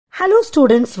Hello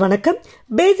students, வணக்கம்.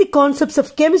 Basic concepts of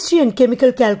chemistry and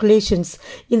chemical calculations.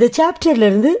 இந்த சாப்டர்ல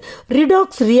இருந்து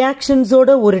Redox reactions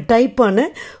ஓட ஒரு டைப்பான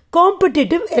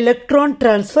competitive electron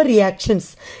transfer reactions.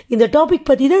 இந்த டாபிக்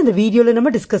பத்தி தான் இந்த வீடியோல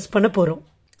நம்ம டிஸ்கஸ் பண்ண போறோம்.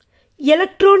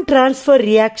 Electron transfer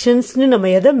reactions னு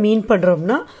நம்ம எதை மீன்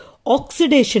பண்றோம்னா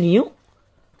ஆக்சிடேஷனையும்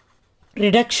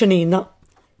ரிடக்ஷனையும் தான்.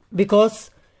 Because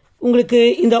உங்களுக்கு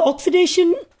இந்த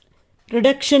ஆக்சிடேஷன்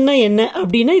ரிடக்ஷன்னா என்ன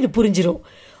அப்படின்னா இது புரிஞ்சிரும்.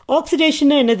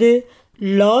 ஆக்சிடேஷன் என்னது?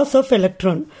 Loss of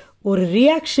electron. ஒரு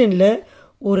ரியாக்ஷன்ல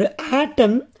ஒரு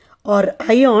ஆட்டம் ஆர்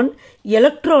அயான்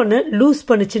எலக்ட்ரானை லூஸ்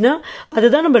பண்ணுச்சுன்னா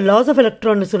அதுதான் நம்ம லாஸ் ஆஃப்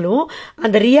எலக்ட்ரான் சொல்லுவோம்.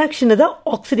 அந்த ரியாக்ஷனை தான்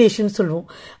ஆக்சிடேஷன் சொல்லுவோம்.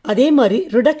 அதே மாதிரி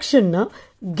ரிடக்ஷன்னா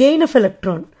கெயின் ஆஃப்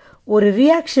எலக்ட்ரான். ஒரு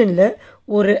ரியாக்ஷன்ல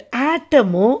ஒரு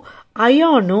ஆட்டமோ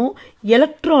அயானோ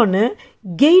எலக்ட்ரானை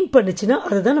கெயின் பண்ணுச்சுன்னா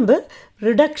அதுதான் நம்ம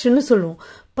ரிடக்ஷன் சொல்லுவோம்.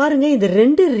 பாருங்க, இந்த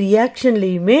ரெண்டு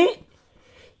ரியாக்ஷன்லயுமே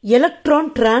எலக்ட்ரான்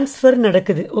டிரான்ஸ்ஃபர்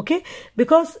நடக்குது. ஓகே,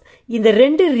 பிகாஸ் இந்த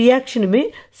ரெண்டு ரியாக்ஷனுமே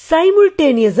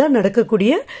சைமுல்டேனியஸா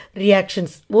நடக்கக்கூடிய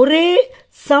ரியாக்ஷன்ஸ். ஒரே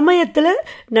சமயத்தில்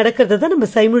நடக்கிறத தான் நம்ம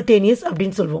சைமுல்டேனியஸ்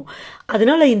அப்படின்னு சொல்லுவோம்.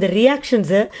 அதனால இந்த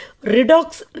ரியாக்ஷன்ஸை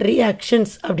ரிடாக்ஸ்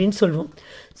ரியாக்ஷன்ஸ் அப்படின்னு சொல்லுவோம்.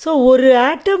 ஸோ ஒரு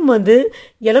ஆட்டம்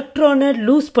எலக்ட்ரானை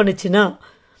லூஸ் பண்ணுச்சுன்னா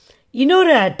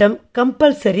இன்னொரு ஆட்டம்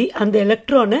கம்பல்சரி அந்த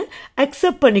எலக்ட்ரானை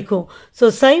அக்செப்ட் பண்ணிக்கும். ஸோ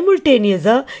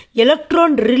சைமுல்டேனியஸாக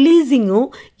எலக்ட்ரான் ரிலீஸிங்கும்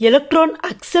எலக்ட்ரான்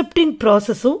அக்செப்டிங்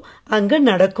ப்ராசஸும் அங்கே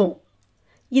நடக்கும்.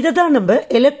 இதை தான் நம்ம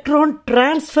எலக்ட்ரான்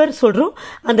டிரான்ஸ்ஃபர் சொல்கிறோம்.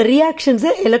 அந்த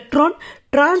ரியாக்ஷன்ஸை எலக்ட்ரான்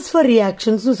டிரான்ஸ்ஃபர்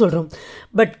ரியாக்ஷன்ஸ்னு சொல்கிறோம்.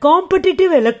 But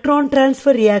competitive electron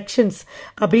transfer reactions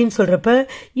அப்படின்னு சொல்கிறப்ப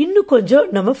இன்னும் கொஞ்சம்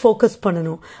நம்ம ஃபோக்கஸ்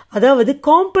பண்ணணும். அதாவது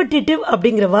காம்படிட்டிவ்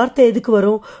அப்படிங்கிற வார்த்தை எதுக்கு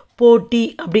வரும்? போட்டி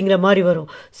அப்படிங்கிற மாதிரி வரும்.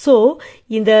 ஸோ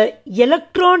இந்த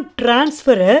எலக்ட்ரான்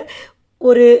டிரான்ஸ்ஃபரை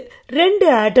ஒரு ரெண்டு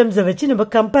ஆட்டம்ஸை வச்சு நம்ம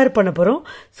கம்பேர் பண்ண போகிறோம்.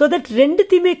 ஸோ தட்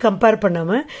ரெண்டுத்தையுமே கம்பேர்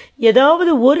பண்ணாமல்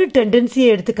ஏதாவது ஒரு டெண்டன்சியை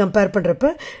எடுத்து கம்பேர்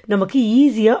பண்ணுறப்ப நமக்கு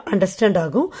ஈஸியாக அண்டர்ஸ்டாண்ட்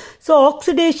ஆகும். ஸோ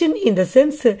ஆக்சிடேஷன் இந்த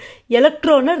சென்ஸ்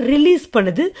எலக்ட்ரானை ரிலீஸ்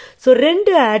பண்ணுது. ஸோ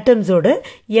ரெண்டு ஆட்டம்ஸோட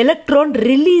எலக்ட்ரான்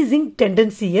ரிலீஸிங்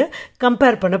டெண்டன்சியை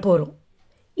கம்பேர் பண்ண போகிறோம்.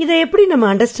 இதை எப்படி நம்ம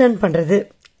அண்டர்ஸ்டாண்ட் பண்ணுறது?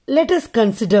 லெட் அஸ்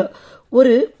கன்சிடர்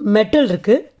ஒரு மெட்டல்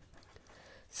இருக்கு.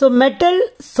 ஸோ மெட்டல்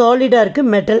சாலிடாக இருக்கு,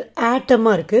 மெட்டல்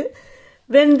ஆட்டமாக இருக்கு.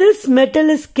 When this metal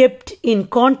is kept in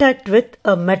contact with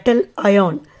a metal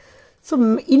ion, so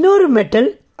இன்னொரு மெட்டல்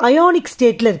அயானிக்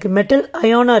ஸ்டேட்ல இருக்கு, மெட்டல்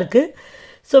அயானா இருக்கு.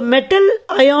 ஸோ மெட்டல்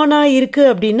அயானா இருக்கு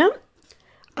அப்படின்னா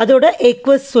அதோட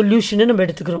aqueous சொல்யூஷனை நம்ம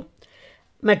எடுத்துக்கிறோம்,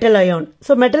 metal ion.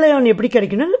 So metal ion எப்படி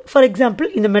கிடைக்கும்னா, ஃபார் எக்ஸாம்பிள்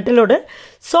இந்த மெட்டலோட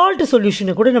சால்ட்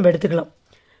சொல்யூஷனை கூட நம்ம எடுத்துக்கலாம்.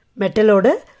 மெட்டலோட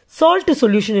சால்ட்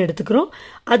சொல்யூஷன் எடுத்துக்கிறோம்.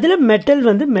 அதில் மெட்டல்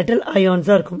மெட்டல்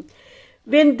அயான்ஸாக இருக்கும்.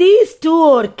 When these two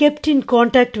are kept in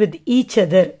contact with each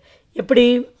other, எப்படி?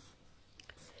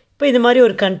 இப்போ இந்த மாதிரி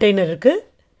ஒரு கண்டெய்னர் இருக்கு.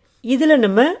 இதில்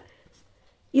நம்ம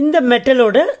இந்த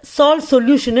மெட்டலோட சால்ட்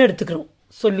சொல்யூஷனை எடுத்துக்கிறோம்,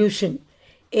 சொல்யூஷன்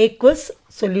aqueous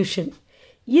சொல்யூஷன்.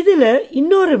 இதில்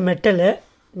இன்னொரு மெட்டலை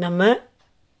நம்ம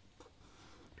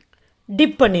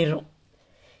டிப் பண்ணிடுறோம்.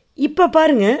 இப்போ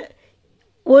பாருங்க,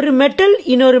 ஒரு மெட்டல்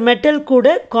இன்னொரு மெட்டல் கூட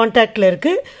கான்டாக்ட்ல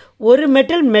இருக்கு. ஒரு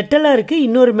மெட்டல் மெட்டலா இருக்கு,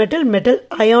 இன்னொரு மெட்டல் மெட்டல்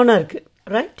அயானா இருக்கு,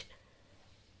 ரைட்?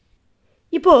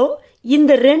 இப்போ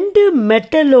இந்த ரெண்டு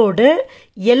மெட்டலோட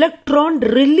எலக்ட்ரான்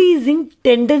ரிலீசிங்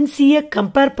டெண்டன்சியை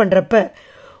கம்பேர் பண்றப்ப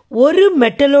ஒரு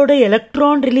மெட்டலோட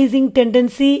எலக்ட்ரான் ரிலீசிங்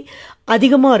டெண்டன்சி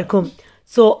அதிகமாக இருக்கும்.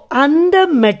 ஸோ அந்த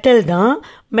மெட்டல் தான்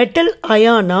மெட்டல்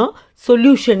அயானா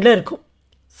சொல்யூஷன்ல இருக்கும்,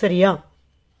 சரியா?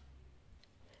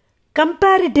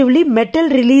 கம்பேரிட்டிவ்லி மெட்டல்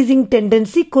ரிலீசிங்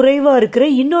டெண்டன்சி குறைவாக இருக்கிற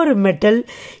இன்னொரு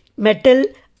மெட்டல்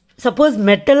சப்போஸ்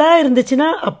மெட்டலாக இருந்துச்சுன்னா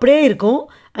அப்படியே இருக்கும்,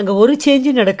 அங்கே ஒரு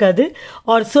சேஞ்சும் நடக்காது.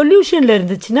 ஆர் சொல்யூஷனில்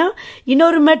இருந்துச்சுன்னா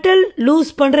இன்னொரு மெட்டல்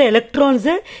லூஸ் பண்ணுற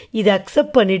எலக்ட்ரான்ஸை இதை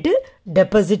அக்செப்ட் பண்ணிட்டு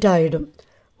டெபாசிட் ஆகிடும்.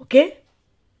 ஓகே,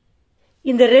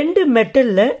 இந்த ரெண்டு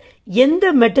மெட்டலில்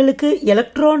எந்த மெட்டலுக்கு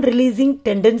எலக்ட்ரான் ரிலீசிங்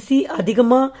டெண்டன்சி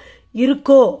அதிகமாக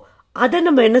இருக்கோ அதை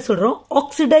நம்ம என்ன சொல்றோம்?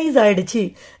 ஆக்சிடைஸ் ஆயிடுச்சு.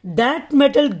 that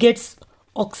metal gets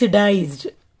oxidized.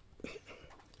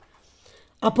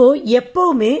 அப்போ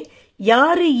எப்பவுமே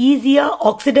யாரு ஈஸியா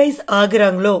ஆக்சிடைஸ்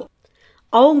ஆகுறாங்களோ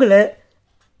அவங்கள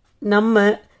நம்ம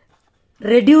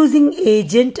ரெடியூசிங்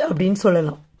ஏஜென்ட் அப்படின்னு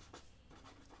சொல்லலாம்.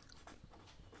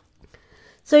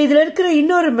 ஸோ இதில் இருக்கிற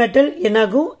இன்னொரு மெட்டல்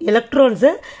என்னாகும்?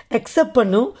 எலக்ட்ரான்ஸை அக்செப்ட்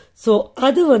பண்ணும். ஸோ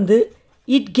அது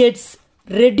இட் கெட்ஸ்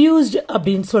ரெடியூஸ்ட்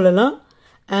அப்படின்னு சொல்லலாம்.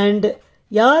 அண்ட்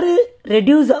யாரு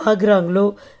ரெடியூஸ் ஆகுறாங்களோ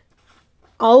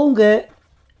அவங்க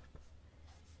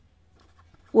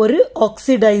ஒரு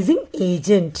ஆக்சிடைசிங்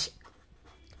ஏஜென்ட்.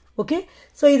 ஓகே,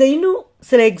 ஸோ இதை இன்னும்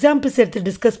சில எக்ஸாம்பிள்ஸ் எடுத்து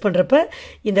டிஸ்கஸ் பண்ணுறப்ப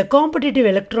இந்த காம்படிட்டிவ்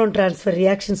எலக்ட்ரான் டிரான்ஸ்ஃபர்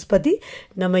ரியாக்ஷன்ஸ் பற்றி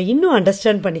நம்ம இன்னும்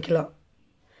அண்டர்ஸ்டாண்ட் பண்ணிக்கலாம்.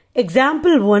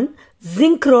 எக்ஸாம்பிள் 1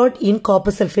 ஜிங்க் ராட் இன்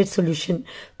காப்பர் சல்ஃபேட் சொல்யூஷன்.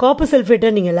 காப்பர் சல்ஃபேட்டை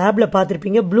நீங்கள் லேபில்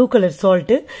பார்த்துருப்பீங்க, ப்ளூ கலர்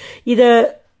சால்ட்டு. இதை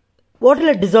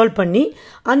வாட்டரில் டிசால்வ் பண்ணி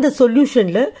அந்த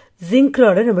சொல்யூஷனில் ஜிங்க்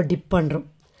ராடை நம்ம டிப் பண்ணுறோம்.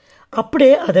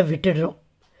 அப்படியே அதை விட்டுடுறோம்.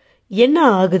 என்ன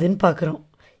ஆகுதுன்னு பார்க்குறோம்.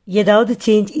 ஏதாவது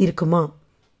சேஞ்ச் இருக்குமா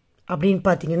அப்படின்னு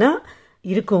பார்த்தீங்கன்னா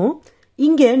இருக்கும்.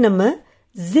 இங்கே நம்ம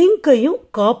ஜிங்கையும்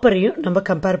காப்பரையும் நம்ம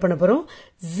கம்பேர் பண்ண போகிறோம்.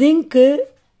 ஜிங்க்கு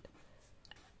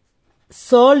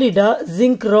சாலிடா,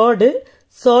 ஜிங்க் ராடு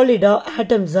சாலிடா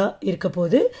ஆட்டம்ஸா இருக்க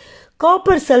போது,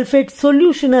 காப்பர் சல்ஃபேட்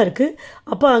சொல்யூஷனாக இருக்குது.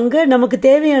 அப்போ அங்கே நமக்கு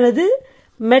தேவையானது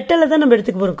மெட்டலை தான் நம்ம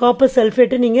எடுத்துக்க போகிறோம். காப்பர்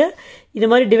சல்ஃபேட்டு நீங்கள் இது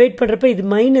மாதிரி டிவைட் பண்ணுறப்ப இது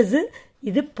மைனஸு,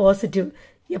 இது பாசிட்டிவ்.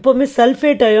 எப்போவுமே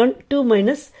சல்ஃபேட் அயான்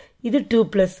 2-, இது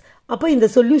 2+. அப்போ இந்த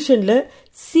சொல்யூஷனில்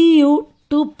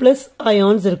Cu2+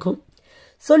 அயான்ஸ் இருக்கும்.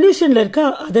 சொல்யூஷனில் இருக்கா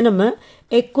அதை நம்ம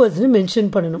எக்வஸ்ன்னு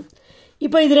மென்ஷன் பண்ணணும்.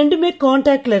 இப்போ இது ரெண்டுமே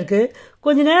கான்டாக்டில் இருக்குது.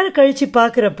 கொஞ்ச நேரம் கழித்து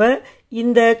பார்க்குறப்ப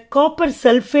இந்த காப்பர்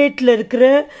சல்ஃபேட்டில் இருக்கிற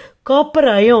copper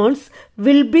ions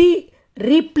will be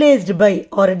replaced by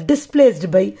R displaced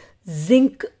by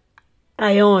zinc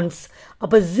ions.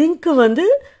 அப்போ ஜிங்க் வந்து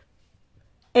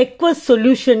எக்வஸ்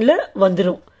சொல்யூஷனில்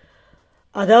வந்துடும்.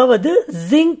 அதாவது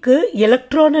ஜிங்க்கு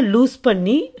எலக்ட்ரானை லூஸ்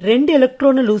பண்ணி 2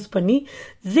 எலக்ட்ரானை லூஸ் பண்ணி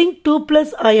ஜிங்க் 2+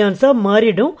 அயான்ஸாக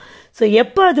மாறிடும். ஸோ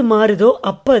எப்போ அது மாறுதோ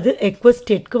அப்போ அது எக்வஸ்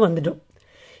ஸ்டேட்க்கு வந்துடும்.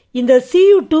 இந்த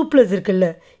Cu2+ இருக்குல்ல,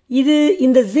 இது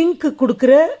இந்த ஜிங்க்கு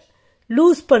கொடுக்குற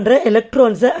லூஸ் பண்ணுற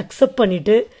எலக்ட்ரான்ஸை அக்செப்ட்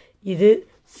பண்ணிட்டு இது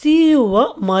Cuவா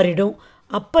மாறிடும்.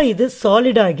 அப்போ இது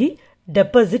சாலிடாகி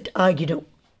டெபாசிட் ஆகிடும்.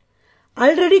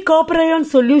 ஆல்ரெடி காப்பர்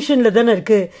அயான் சொல்யூஷனில் தானே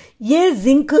இருக்குது. ஏன்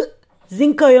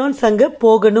ஜிங்க் அயான்ஸ் அங்கே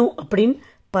போகணும் அப்படின்னு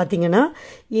பார்த்தீங்கன்னா,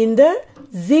 இந்த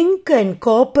ஜிங்க் அண்ட்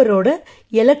காப்பரோட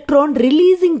எலக்ட்ரான்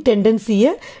ரிலீசிங்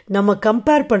டெண்டன்சியை நம்ம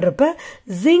கம்பேர் பண்ணுறப்ப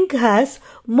zinc has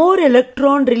more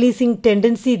electron releasing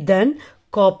tendency then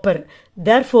copper.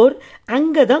 Therefore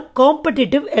அங்கே தான்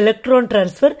காம்படிட்டிவ் எலக்ட்ரான்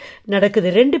டிரான்ஸ்ஃபர் நடக்குது.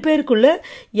 2 பேருக்குள்ள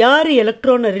யார்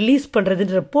எலக்ட்ரானை ரிலீஸ்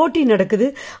பண்ணுறதுன்ற போட்டி நடக்குது.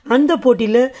 அந்த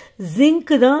போட்டியில்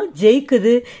ஜிங்க் தான்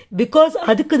ஜெயிக்குது. பிகாஸ்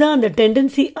அதுக்கு தான் அந்த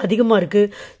டெண்டன்சி அதிகமாக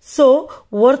இருக்குது. ஸோ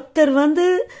ஒருத்தர் வந்து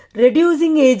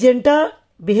ரெடியூசிங் ஏஜெண்ட்டாக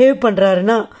பிஹேவ்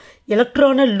பண்ணுறாருன்னா,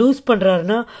 எலக்ட்ரானை லூஸ்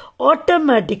பண்ணுறாருன்னா,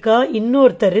 ஆட்டோமேட்டிக்காக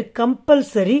இன்னொருத்தர்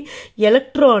கம்பல்சரி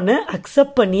எலக்ட்ரானை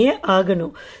அக்செப்ட் பண்ணியே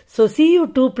ஆகணும். ஸோ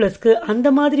Cu2+க்கு அந்த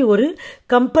மாதிரி ஒரு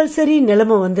கம்பல்சரி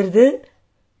நிலைமை வந்துடுது.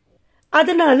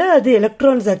 அதனால் அது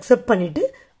எலக்ட்ரான்ஸ் அக்செப்ட் பண்ணிட்டு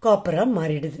காப்பராக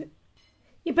மாறிடுது.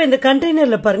 இப்போ இந்த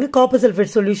கண்டெய்னரில் பாருங்கள், காப்பர்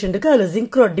சல்ஃபேட் சொல்யூஷன் இருக்குது. அதில்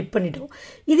ஜிங்க் ராட் டிப் பண்ணிட்டோம்.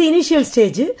 இது இனிஷியல்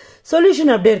ஸ்டேஜ்.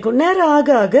 சொல்யூஷன் அப்படியே இருக்கும். நேரம் ஆக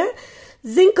ஆக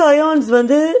ஜிங்க் அயான்ஸ்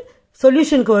வந்து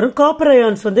சொல்யூஷனுக்கு வரும், காப்பர்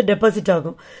அயான்ஸ் வந்து டெபாசிட்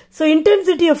ஆகும். So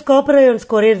intensity of copper ions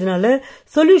குறையிறதுனால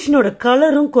சொல்யூஷனோட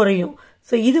கலரும் குறையும்.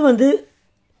 ஸோ இது வந்து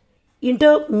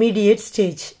இன்டர்மீடியேட்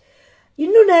ஸ்டேஜ்.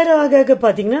 இன்னும் நேரம் ஆக ஆக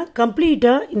பார்த்தீங்கன்னா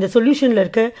கம்ப்ளீட்டாக இந்த சொல்யூஷனில்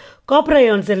இருக்க காப்பர்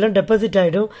அயான்ஸ் எல்லாம் டெபாசிட்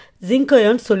ஆகிடும். ஜிங்க்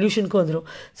அயான்ஸ் சொல்யூஷனுக்கு வந்துடும்.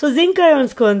 ஸோ ஜிங்க்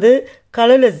அயான்ஸ்க்கு வந்து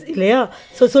கலர்லெஸ் இல்லையா?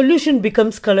 So solution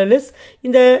becomes colourless.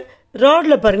 இந்த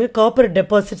ராடில் பாருங்கள் காப்பர்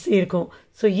டெபாசிட்ஸ் இருக்கும்.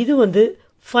 ஸோ இது வந்து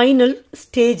ஃபைனல்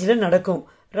ஸ்டேஜில் நடக்கும்.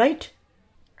 ரைட்?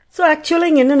 ஸோ ஆக்சுவலாக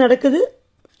இங்கே என்ன நடக்குது?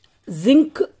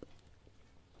 ஜிங்க்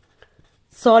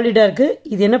சாலிடாக இருக்குது.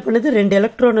 இது என்ன பண்ணுது? 2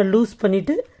 எலக்ட்ரானை லூஸ்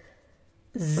பண்ணிவிட்டு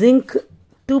ஜிங்க்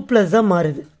 2+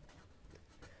 மாறுது.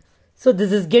 So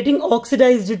this is getting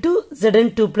oxidised to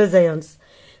Zn2+ ions.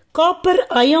 Copper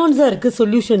அயான்ஸாக இருக்குது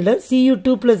சொல்யூஷனில்.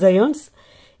 Cu2+ அயான்ஸ்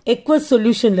எக்வஸ்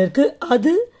சொல்யூஷனில் இருக்குது.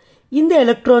 அது இந்த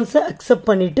எலக்ட்ரான்ஸை அக்செப்ட்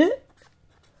பண்ணிவிட்டு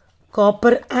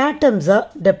காப்பர் ஆட்டம்ஸாக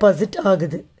டெபாசிட்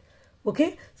ஆகுது. Okay,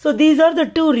 so these are the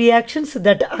 2 reactions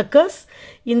that occurs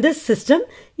in this system.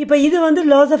 இப்போ இது வந்து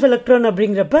loss of electron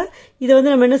அப்படிங்கிறப்ப இதை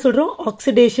வந்து நம்ம என்ன சொல்கிறோம்?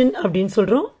 oxidation அப்படின்னு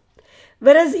சொல்கிறோம்.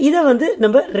 whereas இதை வந்து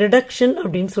நம்ம reduction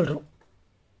அப்படின்னு சொல்கிறோம்.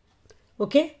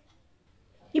 ஓகே,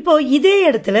 இப்போ இதே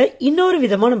இடத்துல இன்னொரு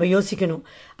விதமாக நம்ம யோசிக்கணும்.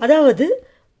 அதாவது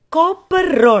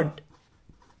காப்பர் ராட்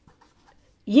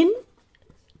இன்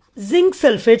ஜிங்க்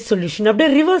சல்ஃபேட் சொல்யூஷன்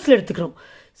அப்படியே ரிவர்ஸில் எடுத்துக்கிறோம்.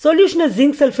 சொல்யூஷனை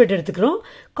ஜிங்க் சல்ஃபேட் எடுத்துக்கிறோம்,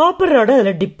 காப்பர் ராடை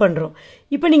அதில் டிப் பண்ணுறோம்.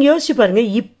 இப்போ நீங்கள் யோசிச்சு பாருங்கள்,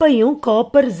 இப்பையும்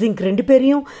காப்பர் ஜிங்க் 2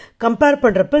 பேரையும் கம்பேர்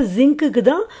பண்ணுறப்ப ஜிங்க்குக்கு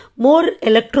தான் மோர்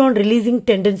எலக்ட்ரான் ரிலீசிங்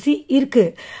டெண்டன்சி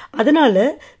இருக்குது. அதனால்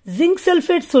ஜிங்க்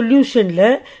சல்ஃபேட்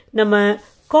சொல்யூஷனில் நம்ம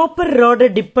காப்பர் ராடை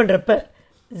டிப் பண்ணுறப்ப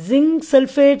ஜிங்க்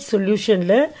சல்ஃபேட்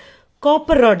சொல்யூஷனில்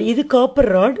காப்பர் ராட், இது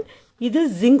காப்பர் ராட், இது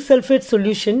ஜிங்க் சல்ஃபேட்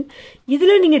சொல்யூஷன்.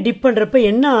 இதில் நீங்கள் டிப் பண்ணுறப்ப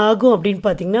என்ன ஆகும் அப்படின்னு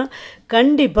பார்த்தீங்கன்னா,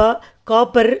 கண்டிப்பாக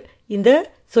காப்பர் இந்த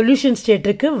சொல்யூஷன்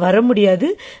ஸ்டேட்டுக்கு வர முடியாது.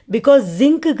 பிகாஸ்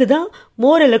ஜிங்க்குக்கு தான்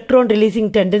மோர் எலக்ட்ரான் ரிலீசிங்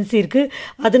டெண்டன்சி இருக்குது.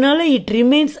 அதனால it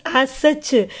remains as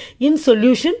such in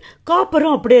solution.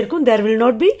 காப்பரும் அப்படியே இருக்கும். There will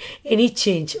not be any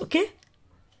change. Okay,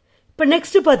 இப்போ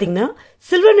நெக்ஸ்ட் பார்த்தீங்கன்னா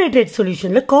சில்வர் நைட்ரேட்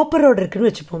சொல்யூஷனில் காப்பர் ராட்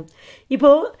இருக்குன்னு வச்சுப்போம்.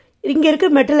 இப்போது இங்கே இருக்க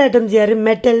மெட்டல் ஆட்டம்ஸ் யார்?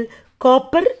 Metal,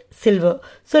 copper, silver.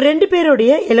 ஸோ ரெண்டு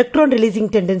பேருடைய எலக்ட்ரான்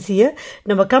ரிலீசிங் டெண்டன்சியை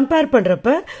நம்ம கம்பேர்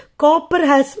பண்ணுறப்ப copper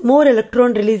has more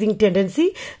electron releasing tendency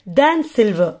than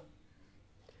silver.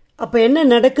 அப்போ என்ன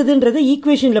நடக்குதுன்றதை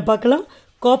ஈக்குவேஷனில் பார்க்கலாம்.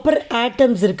 காப்பர்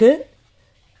ஆட்டம்ஸ் இருக்கு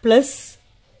ப்ளஸ்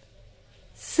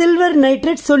சில்வர்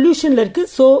நைட்ரேட் சொல்யூஷனில் இருக்கு.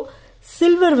 ஸோ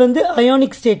சில்வர் வந்து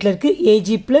அயானிக் ஸ்டேட்டில் இருக்கு,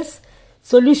 ஏஜி ப்ளஸ்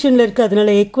சொல்யூஷனில் இருக்கு,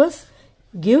 அதனால ஏக்வஸ்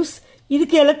கிவ்ஸ்.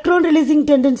 இதுக்கு எலக்ட்ரான் ரிலீசிங்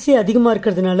டெண்டன்சி அதிகமாக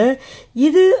இருக்கிறதுனால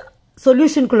இது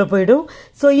சொல்யூஷனுக்குள்ளே போயிடும்.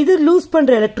 ஸோ இது லூஸ்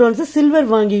பண்ணுற எலக்ட்ரான்ஸை சில்வர்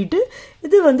வாங்கிட்டு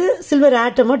இது வந்து சில்வர்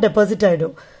ஆட்டமாக டெபாசிட்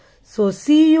ஆகிடும். So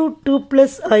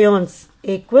Cu2+ ions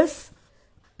aqueous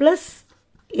plus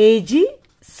AG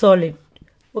solid.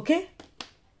 Okay,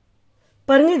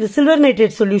 பாருங்கள், இது silver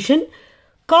nitrate solution,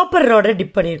 copper ராடை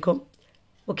tip பண்ணியிருக்கோம்.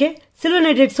 Okay, silver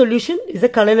nitrate solution is a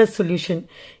colourless solution.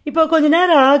 இப்போ கொஞ்ச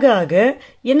நேரம் ஆக ஆக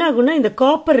என்ன ஆகும்னா இந்த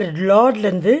காப்பர்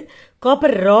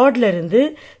ராட்ல இருந்து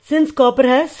since copper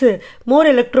has more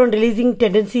electron releasing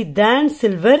tendency than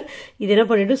silver, இது என்ன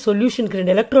பண்ணிட்டு சொல்யூஷனுக்கு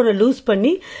 2 எலக்ட்ரானை லூஸ்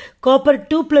பண்ணி காப்பர்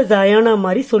 2+ அயானா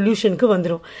மாதிரி சொல்யூஷனுக்கு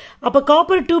வந்துடும். அப்போ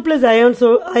காப்பர் 2+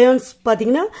 அயான்ஸ்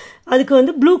பார்த்தீங்கன்னா அதுக்கு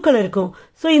வந்து ப்ளூ கலர் இருக்கும்.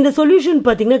 ஸோ இந்த சொல்யூஷன்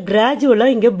பார்த்தீங்கன்னா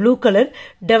கிராஜுவலாக இங்கே ப்ளூ கலர்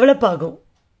டெவலப் ஆகும்.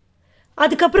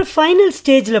 அதுக்கப்புறம் ஃபைனல்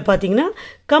ஸ்டேஜில் பார்த்தீங்கன்னா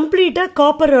கம்ப்ளீட்டாக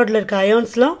காப்பர் ராடில் இருக்க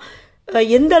அயான்ஸ்லாம்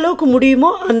எந்த அளவுக்கு முடியுமோ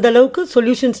அந்த அளவுக்கு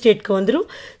சொல்யூஷன் ஸ்டேட்க்கு வந்துடும்.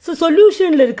 ஸோ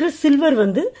சொல்யூஷனில் இருக்கிற சில்வர்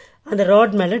வந்து அந்த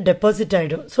ராட் மேலே டெபாசிட்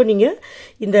ஆகிடும். ஸோ நீங்கள்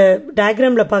இந்த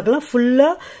டயக்ராமில் பார்க்கலாம்,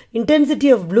 ஃபுல்லாக இன்டென்சிட்டி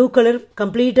ஆஃப் ப்ளூ கலர்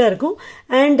கம்ப்ளீட்டாக இருக்கும்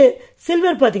அண்டு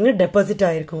சில்வர் பார்த்தீங்கன்னா டெபாசிட்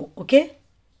ஆகிருக்கும். ஓகே,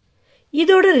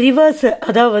 இதோட ரிவர்ஸ்,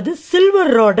 அதாவது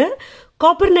சில்வர் ராடை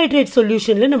காப்பர் நைட்ரேட்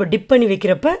சொல்யூஷனில் நம்ம டிப் பண்ணி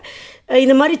வைக்கிறப்ப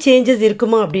இந்த மாதிரி சேஞ்சஸ்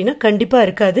இருக்குமா அப்படின்னா கண்டிப்பாக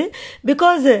இருக்காது.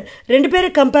 பிகாஸ் ரெண்டு பேரை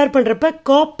கம்பேர் பண்ணுறப்ப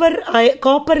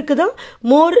காப்பருக்கு தான்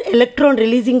மோர் எலக்ட்ரான்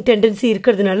ரிலீசிங் டெண்டன்சி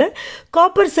இருக்கிறதுனால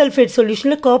காப்பர் சல்ஃபேட்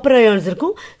சொல்யூஷனில் காப்பர் அயான்ஸ்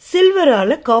இருக்கும்,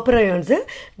 சில்வரால் காப்பர் அயான்ஸை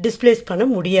டிஸ்பிளேஸ் பண்ண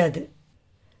முடியாது.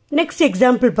 நெக்ஸ்ட்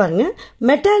எக்ஸாம்பிள் பாருங்க,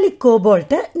 மெட்டாலிக்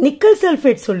கோபால்ட்டை நிக்கல்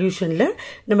சல்ஃபேட் சொல்யூஷனில்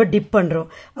நம்ம டிப் பண்ணுறோம்.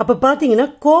 அப்போ பார்த்தீங்கன்னா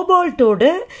கோபால்ட்டோட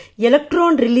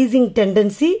எலக்ட்ரான் ரிலீசிங்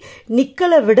டெண்டன்சி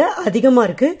நிக்கலை விட அதிகமாக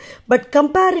இருக்குது, பட்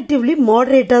கம்பேரிட்டிவ்லி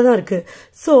மாடரேட்டாக தான் இருக்குது.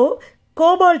 ஸோ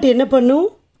கோபால்ட் என்ன பண்ணும்?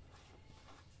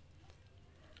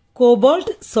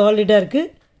 கோபால்ட் சாலிடாக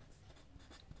இருக்குது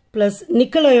ப்ளஸ்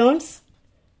நிக்கல் அயான்ஸ்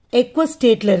எக்வஸ்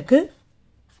ஸ்டேட்டில் இருக்குது,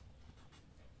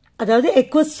 அதாவது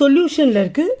எக்வஸ் சொல்யூஷனில்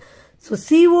இருக்குது. ஸோ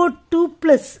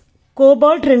CO2+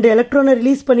 கோபால்ட் 2 எலக்ட்ரானை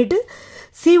ரிலீஸ் பண்ணிட்டு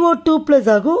CO2+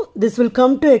 ஆகும். This will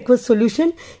come to எக்வஸ்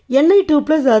solution.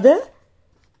 Na2+ அதை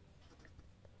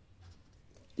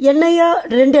எண்ணெயா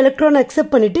 2 எலக்ட்ரானை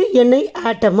அக்செப்ட் பண்ணிட்டு எண்ணெய்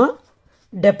ஆட்டமாக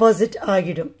டெபாசிட்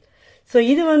ஆகிடும். ஸோ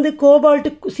இது வந்து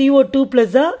கோபால்ட்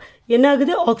CO2+ என்ன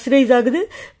ஆகுது? ஆக்சிடைஸ் ஆகுது.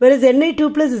 whereas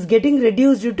Na2+ is getting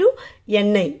reduced to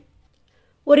எண்ணெய்.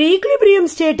 ஒரு ஈக்லிபிரியம்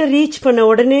ஸ்டேட்டை ரீச் பண்ண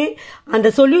உடனே அந்த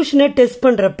சொல்யூஷனை டெஸ்ட்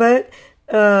பண்ணுறப்ப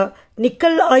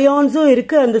நிக்கல் அயான்ஸும்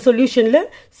இருக்குது, அந்த சொல்யூஷனில்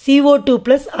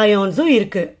CO2+ அயான்ஸும்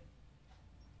இருக்குது.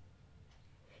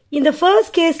 இந்த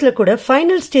ஃபர்ஸ்ட் கேஸில் கூட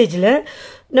ஃபைனல் ஸ்டேஜில்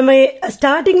நம்ம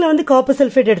ஸ்டார்டிங்கில் வந்து காப்பர்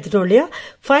சல்ஃபேட் எடுத்துட்டோம் இல்லையா,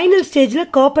 ஃபைனல் ஸ்டேஜில்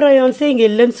காப்பர் அயான்ஸே இங்கே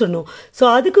இல்லைன்னு சொன்னோம். ஸோ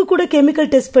அதுக்கு கூட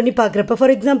கெமிக்கல் டெஸ்ட் பண்ணி பார்க்குறப்ப,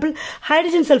 ஃபார் எக்ஸாம்பிள்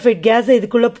ஹைட்ரஜன் சல்ஃபேட் கேஸை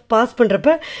இதுக்குள்ளே பாஸ்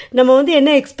பண்ணுறப்ப நம்ம வந்து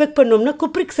என்ன எக்ஸ்பெக்ட் பண்ணோம்னா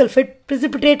குப்ரிக் சல்ஃபேட்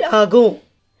ப்ரிசிபிடேட் ஆகும்.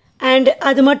 அண்ட்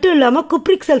அது மட்டும் இல்லாமல்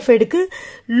குப்ரிக் சல்ஃபைடுக்கு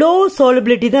லோ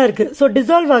சாலபிலிட்டி தான் இருக்குது, ஸோ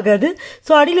டிசால்வ் ஆகாது,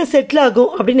 ஸோ அடியில் செட்டில்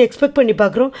ஆகும் அப்படின்னு எக்ஸ்பெக்ட் பண்ணி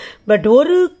பார்க்குறோம். பட்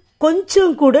ஒரு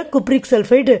கொஞ்சம் கூட குப்ரிக்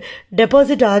சல்ஃபைடு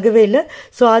டெபாசிட் ஆகவே இல்லை.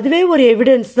 ஸோ அதுவே ஒரு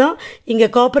எவிடன்ஸ் தான் இங்கே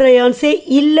காப்பர் அயான்ஸே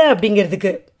இல்லை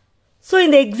அப்படிங்கிறதுக்கு. ஸோ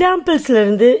இந்த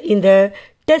எக்ஸாம்பிள்ஸ்லேருந்து இந்த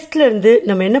டெஸ்ட்லேருந்து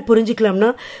நம்ம என்ன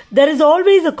புரிஞ்சுக்கலாம்னா, there is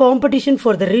always a competition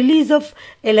for the release of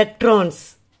electrons.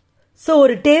 So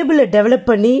ஒரு டேபிளை டெவலப்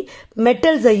பண்ணி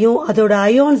மெட்டல்ஸையும் அதோட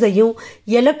அயான்ஸையும்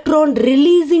எலக்ட்ரான்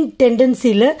ரிலீசிங்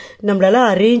டெண்டன்சியில் நம்மளால்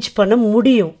அரேஞ்ச் பண்ண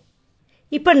முடியும்.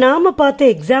 இப்போ நாம்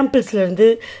பார்த்த எக்ஸாம்பிள்ஸ்லேருந்து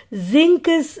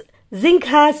zinc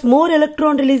has more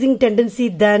electron releasing tendency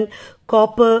than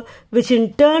copper, which in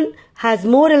turn has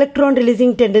more electron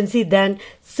releasing tendency than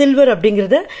silver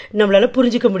அப்படிங்கிறத நம்மளால்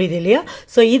புரிஞ்சிக்க முடியுது இல்லையா.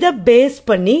 ஸோ இதை பேஸ்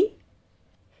பண்ணி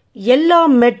எல்லா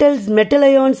மெட்டல்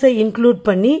அயான்ஸை இன்க்ளூட்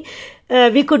பண்ணி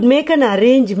we could make an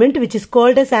arrangement which is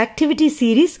called as activity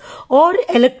series or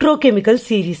electrochemical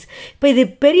series. இப்போ இது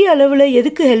பெரிய அளவில்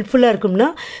எதுக்கு ஹெல்ப்ஃபுல்லாக இருக்கும்னா,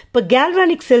 இப்போ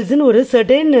கேல்வானிக் செல்ஸ்னு ஒரு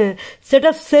சர்டன் செட்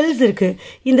ஆஃப் செல்ஸ் இருக்குது.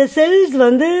 இந்த செல்ஸ்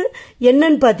வந்து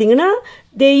என்னன்னு பார்த்தீங்கன்னா,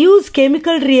 they use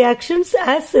chemical reactions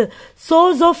as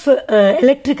source of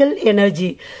electrical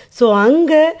energy. So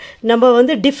அங்கே நம்ம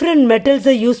வந்து டிஃப்ரெண்ட்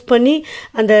மெட்டல்ஸை யூஸ் பண்ணி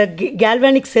அந்த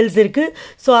கேல்வானிக் செல்ஸ் இருக்குது.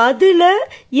 ஸோ அதில்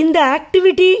இந்த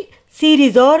ஆக்டிவிட்டி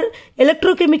சீரீஸ் ஆர்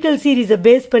எலக்ட்ரோகெமிக்கல் சீரீஸை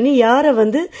பேஸ் பண்ணி யாரை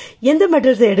வந்து எந்த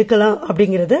மெட்டல்ஸை எடுக்கலாம்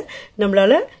அப்படிங்கிறத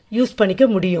நம்மளால் யூஸ் பண்ணிக்க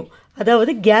முடியும்.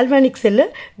 அதாவது கேல்வானிக் செல்லை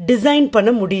டிசைன்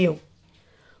பண்ண முடியும்.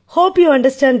 Hope you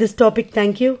understand this topic.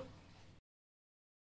 Thank you.